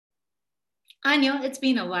I know it's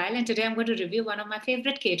been a while, and today I'm going to review one of my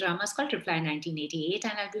favorite K dramas called Reply 1988.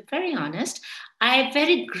 And I'll be very honest, I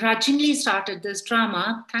very grudgingly started this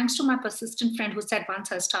drama thanks to my persistent friend who said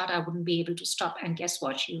once I start, I wouldn't be able to stop. And guess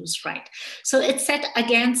what? She was right. So it's set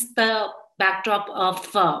against the backdrop of,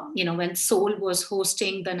 when Seoul was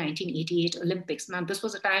hosting the 1988 Olympics. Now, this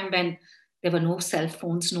was a time when there were no cell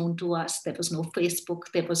phones known to us. There was no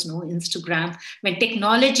Facebook. There was no Instagram. When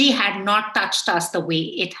technology had not touched us the way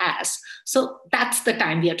it has. So that's the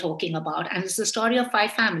time we are talking about. And it's the story of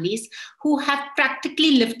five families who have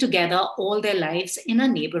practically lived together all their lives in a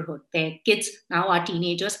neighborhood. Their kids, now are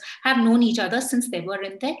teenagers, have known each other since they were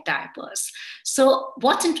in their diapers. So,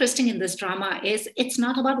 what's interesting in this drama is it's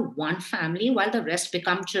not about one family while the rest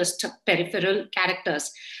become just peripheral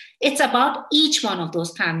characters. It's about each one of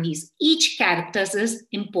those families. Each character is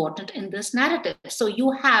important in this narrative. So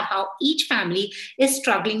you have how each family is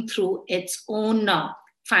struggling through its own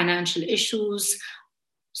financial issues,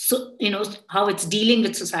 so how it's dealing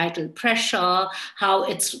with societal pressure, how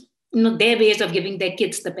it's their ways of giving their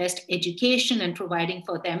kids the best education and providing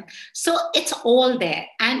for them. So it's all there.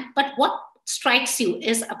 And but what strikes you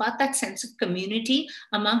is about that sense of community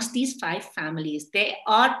amongst these five families. They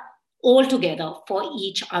are all together for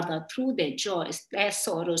each other through their joys, their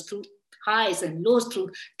sorrows, through highs and lows, through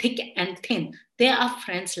thick and thin. They are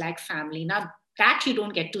friends like family. Now, that you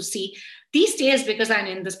don't get to see these days because I'm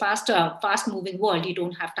in this fast moving world. You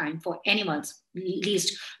don't have time for anyone's,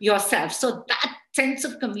 least yourself. So that sense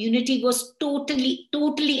of community was totally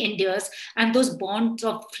endures, and those bonds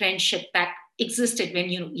of friendship that existed when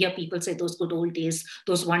you hear people say those good old days,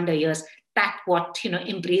 those wonder years, that what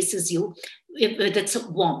embraces you with its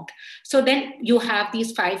warmth. So then you have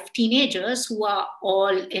these five teenagers who are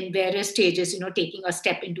all in various stages, taking a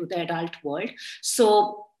step into the adult world.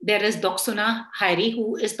 So there is Doksuna Hairi,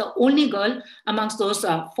 who is the only girl amongst those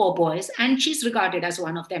four boys, and she's regarded as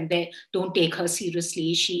one of them. They don't take her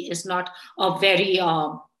seriously. She is not a very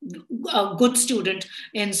a good student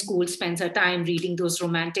in school, spends her time reading those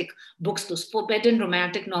romantic books, those forbidden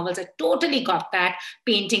romantic novels. I totally got that,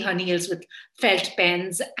 painting her nails with felt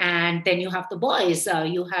pens. And then you have the boys.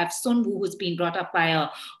 You have Sunwoo, who's been brought up by a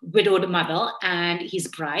widowed mother, and he's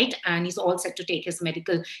bright, and he's all set to take his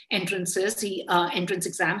medical entrance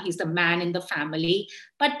exam. He's the man in the family,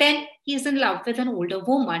 but then he's in love with an older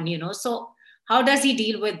woman. So how does he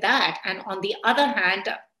deal with that? And on the other hand,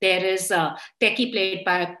 there is Teki, played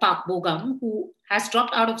by Park Bogum, who has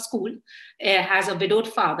dropped out of school, has a widowed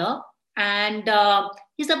father, and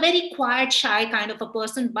he's a very quiet, shy kind of a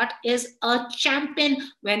person, but is a champion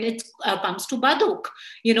when it comes to Baduk,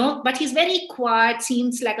 But he's very quiet,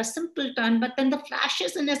 seems like a simpleton, but then the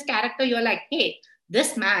flashes in his character, you're like, hey,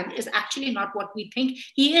 this man is actually not what we think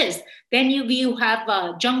he is. Then you have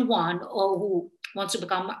Jung Won, who wants to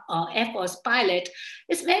become an Air Force pilot,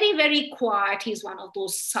 is very, very quiet. He's one of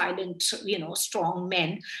those silent, strong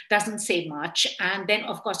men, doesn't say much. And then,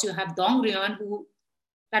 of course, you have Dong Ryeon, who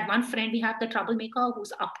that one friend we have, the troublemaker,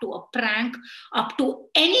 who's up to a prank, up to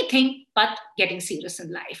anything but getting serious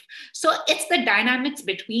in life. So it's the dynamics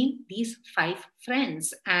between these five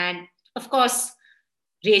friends. And of course,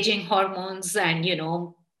 raging hormones and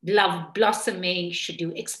love blossoming. Should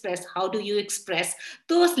you express, how do you express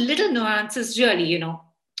those little nuances, really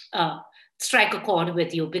uh, strike a chord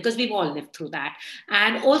with you, because we've all lived through that.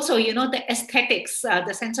 And also the aesthetics,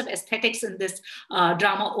 the sense of aesthetics in this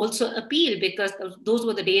drama also appeal, because those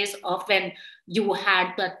were the days of when you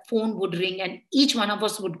had that phone would ring and each one of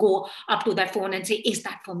us would go up to that phone and say, is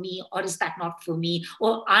that for me or is that not for me?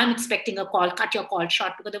 Or I'm expecting a call, cut your call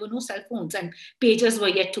short, because there were no cell phones and pages were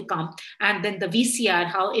yet to come. And then the VCR,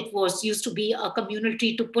 how it was used to be a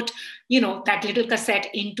community to put, that little cassette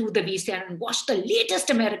into the VCR and watch the latest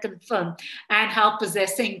American film, and how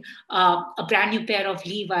possessing a brand new pair of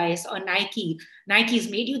Levi's or Nike's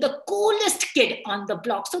made you the coolest kid on the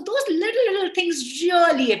block. So those little things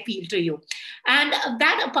really appeal to you. And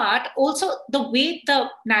that apart, also the way the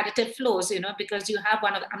narrative flows, because you have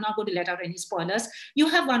I'm not going to let out any spoilers, you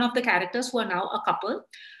have one of the characters who are now a couple,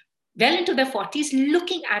 well into their 40s,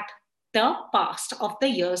 looking at the past of the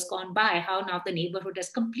years gone by, how now the neighborhood has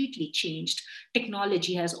completely changed.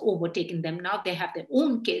 Technology has overtaken them. Now they have their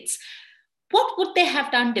own kids. What would they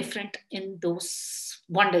have done different in those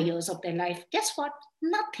wonder years of their life? Guess what?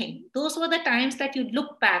 Nothing. Those were the times that you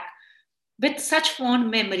look back with such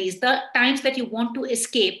fond memories, the times that you want to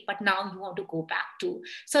escape, but now you want to go back to.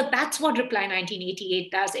 So that's what Reply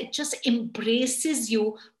 1988 does. It just embraces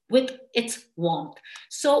you with its warmth.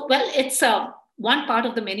 So, well, it's one part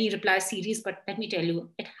of the many Reply series, but let me tell you,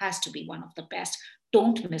 it has to be one of the best.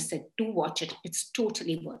 Don't miss it. Do watch it. It's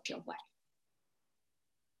totally worth your while.